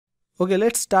Okay,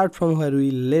 let's start from where we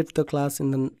left the class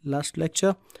in the last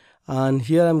lecture. And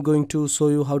here I'm going to show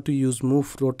you how to use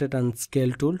move, rotate and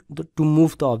scale tool to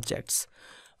move the objects.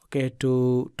 Okay,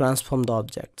 to transform the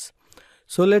objects.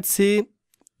 So let's see,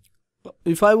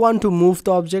 if I want to move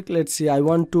the object, let's see, I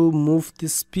want to move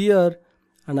this sphere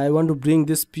and I want to bring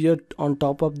this sphere on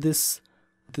top of this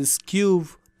cube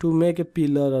to make a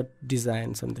pillar or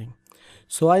design something.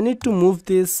 So I need to move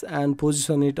this and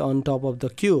position it on top of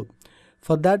the cube.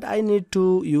 For that I need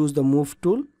to use the move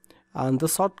tool, and the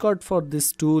shortcut for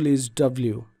this tool is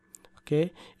W.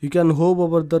 Okay, you can hover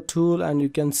over the tool and you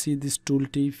can see this tool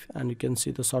tip and you can see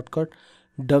the shortcut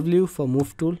W for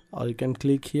move tool, or you can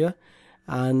click here,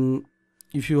 and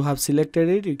if you have selected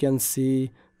it you can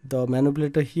see the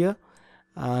manipulator here,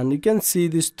 and you can see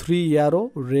this 3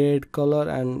 arrow, red color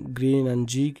and green and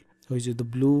jig, which is the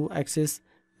blue axis.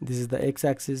 This is the X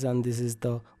axis and this is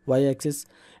the Y axis.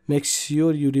 Make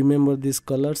sure you remember these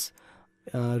colors.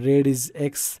 Red is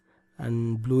X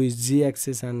and blue is Z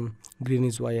axis and green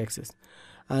is Y axis.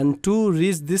 And to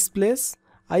reach this place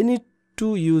I need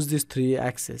to use this 3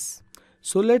 axis.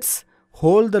 So let's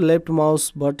hold the left mouse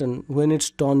button when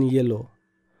it's turned yellow.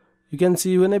 You can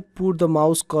see when I put the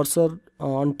mouse cursor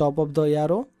on top of the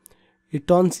arrow, it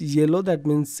turns yellow. That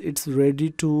means it's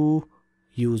ready to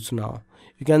use now.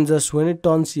 You can just, when it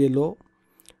turns yellow,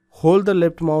 hold the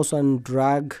left mouse and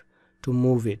drag to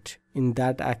move it in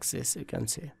that axis. You can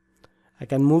see I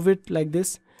can move it like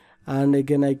this, and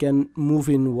again I can move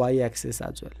in Y axis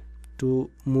as well. To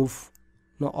move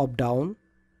up down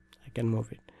I can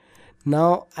move it.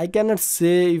 Now I cannot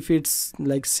say if it's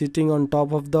like sitting on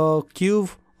top of the cube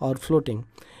or floating.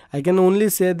 I can only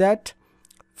say that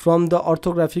from the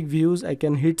orthographic views I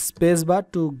can hit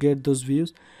spacebar to get those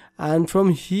views, and from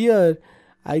here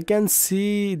I can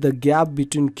see the gap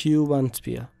between cube and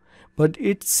sphere, but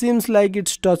it seems like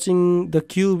it's touching the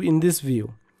cube in this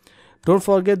view. Don't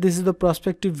forget, this is the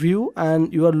perspective view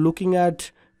and you are looking at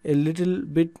a little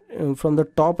bit from the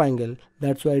top angle.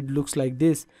 That's why it looks like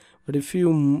this. But if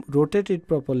you rotate it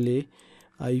properly,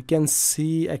 you can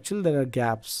see actually there are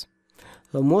gaps.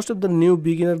 So most of the new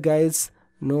beginner guys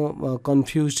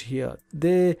confused here.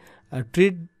 They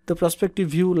treat the perspective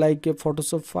view like a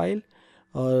Photoshop file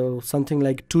or something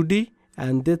like 2D,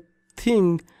 and they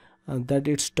think that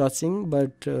it's touching,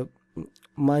 but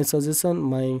my suggestion,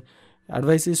 my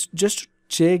advice is just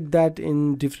check that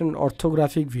in different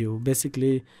orthographic view,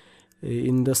 basically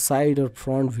in the side or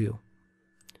front view.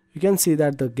 You can see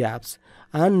that the gaps,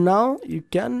 and now you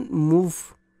can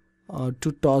move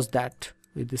to toss that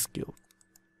with this cube.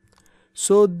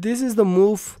 So this is the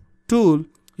move tool.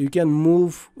 You can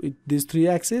move with these 3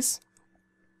 axes,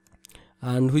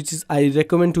 and which is I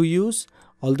recommend to use,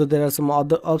 although there are some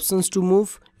other options to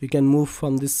move. You can move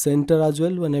from this center as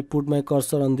well. When I put my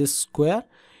cursor on this square,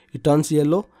 it turns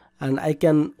yellow and I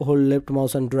can hold left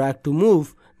mouse and drag to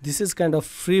move. This is kind of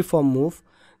free form move.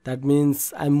 That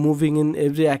means I'm moving in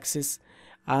every axis,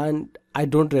 and I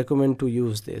don't recommend to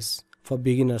use this for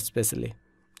beginners especially.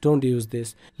 Don't use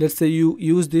this. Let's say you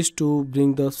use this to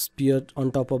bring the sphere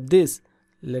on top of this.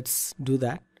 Let's do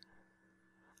that.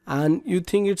 And you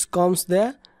think it comes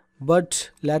there,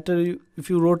 but later if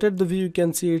you rotate the view you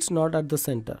can see it's not at the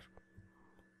center.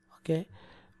 Okay,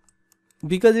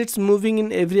 because it's moving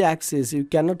in every axis, you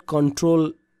cannot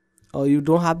control, or you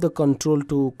don't have the control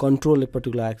to control a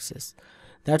particular axis.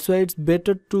 That's why it's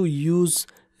better to use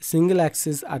single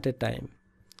axis at a time.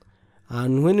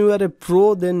 And when you are a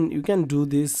pro, then you can do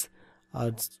this.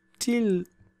 Still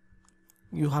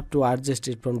you have to adjust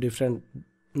it from different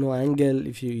angle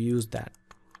if you use that.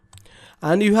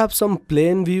 And you have some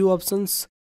plane view options.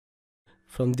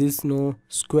 From this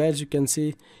squares, you can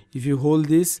see if you hold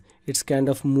this, it's kind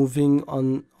of moving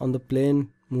on the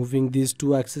plane, moving these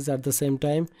 2 axes at the same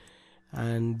time,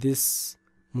 and this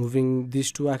moving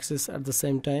these 2 axes at the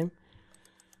same time.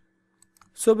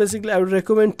 So basically I would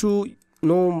recommend to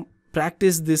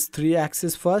practice this 3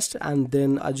 axis first, and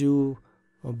then as you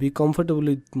be comfortable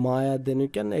with Maya, then you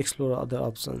can explore other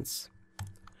options.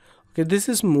 Okay, this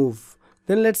is move.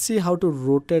 Then let's see how to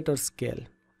rotate or scale.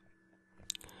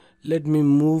 Let me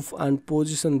move and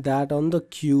position that on the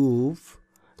cube,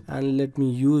 and let me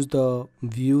use the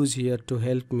views here to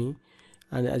help me.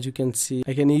 And as you can see,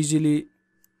 I can easily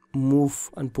move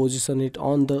and position it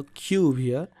on the cube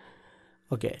here.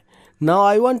 Okay, now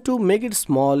I want to make it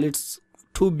small. It's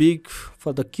too big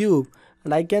for the cube,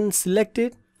 and I can select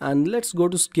it, and let's go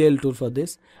to scale tool for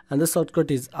this, and the shortcut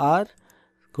is R.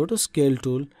 Go to scale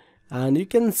tool and you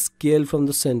can scale from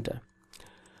the center,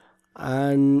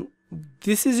 and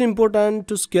this is important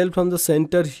to scale from the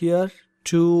center here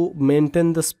to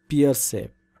maintain the sphere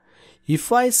shape.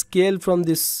 If I scale from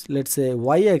this, let's say,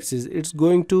 y-axis, it's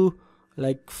going to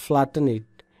like flatten it.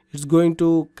 It's going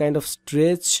to kind of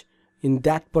stretch in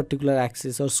that particular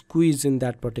axis or squeeze in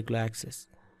that particular axis.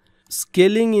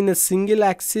 Scaling in a single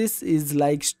axis is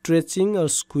like stretching or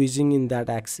squeezing in that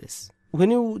axis. When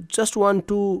you just want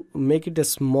to make it a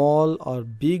small or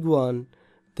big one,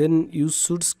 then you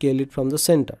should scale it from the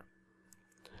center.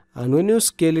 And when you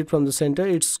scale it from the center,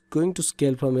 it's going to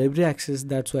scale from every axis.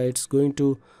 That's why it's going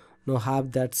to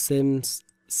have that same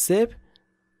shape,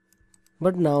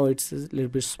 but now it's a little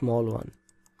bit small one.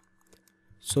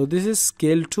 So this is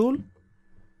scale tool,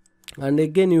 and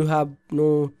again you have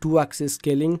two axis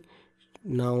scaling.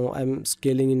 Now I'm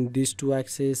scaling in these two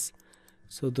axes,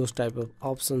 so those type of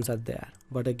options are there,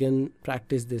 but again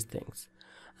practice these things.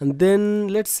 And then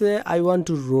let's say I want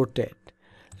to rotate.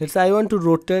 Let's say I want to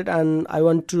rotate and I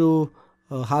want to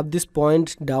have this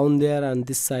point down there and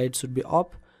this side should be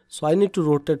up, so I need to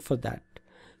rotate for that.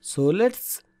 So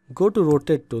let's go to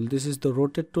rotate tool. This is the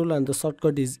rotate tool and the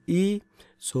shortcut is E.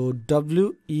 So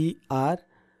WER,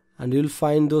 and you'll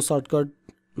find those shortcut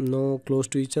close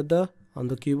to each other on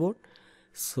the keyboard.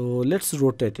 So let's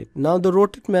rotate it. Now the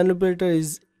rotate manipulator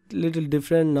is little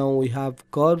different. Now we have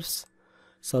curves,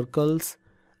 circles,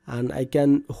 and I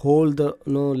can hold the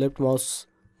left mouse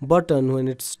button when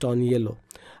it's turned yellow.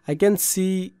 I can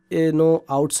see a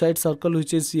outside circle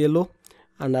which is yellow,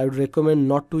 and I would recommend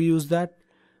not to use that.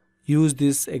 Use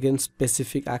this against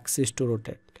specific axis to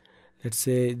rotate. Let's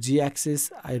say G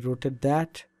axis, I rotate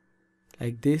that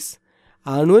like this.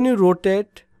 And when you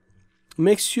rotate,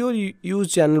 make sure you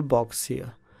use channel box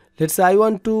here. Let's say I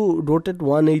want to rotate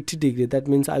 180 degree. That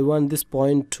means I want this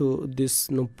point to this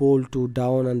pole to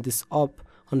down and this up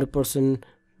 100%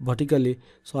 vertically.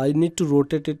 So I need to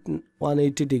rotate it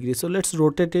 180 degree. So let's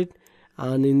rotate it,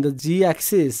 and in the G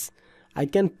axis I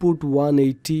can put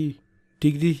 180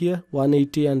 degree here,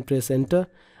 180, and press enter,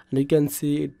 and you can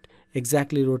see it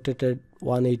exactly rotated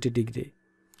 180 degree.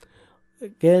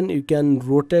 Again you can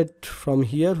rotate from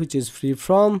here, which is free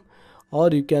from, or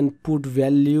you can put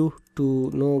value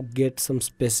to get some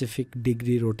specific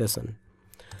degree rotation.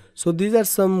 So these are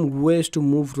some ways to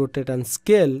move, rotate, and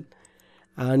scale.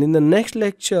 And in the next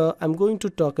lecture I'm going to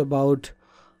talk about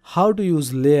how to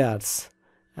use layers,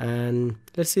 and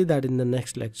let's see that in the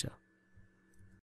next lecture.